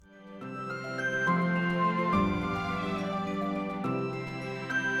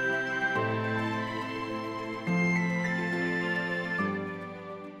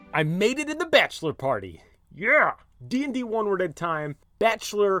I made it in the bachelor party. Yeah! D&D one word at a time.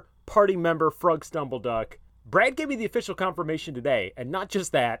 Bachelor party member Frog Stumbleduck. Brad gave me the official confirmation today, and not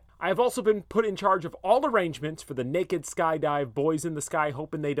just that, I have also been put in charge of all arrangements for the naked skydive boys in the sky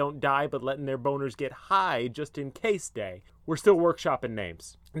hoping they don't die but letting their boners get high just in case day. We're still workshopping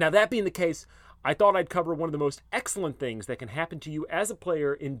names. Now that being the case, I thought I'd cover one of the most excellent things that can happen to you as a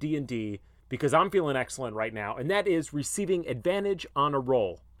player in D&D because I'm feeling excellent right now, and that is receiving advantage on a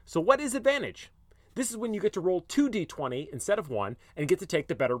roll. So what is advantage? This is when you get to roll 2d20 instead of 1 and get to take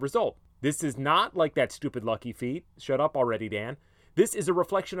the better result. This is not like that stupid lucky feat. Shut up already, Dan. This is a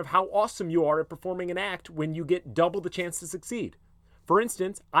reflection of how awesome you are at performing an act when you get double the chance to succeed. For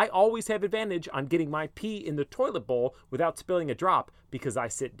instance, I always have advantage on getting my pee in the toilet bowl without spilling a drop because I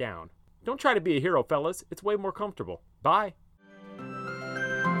sit down. Don't try to be a hero, fellas. It's way more comfortable. Bye.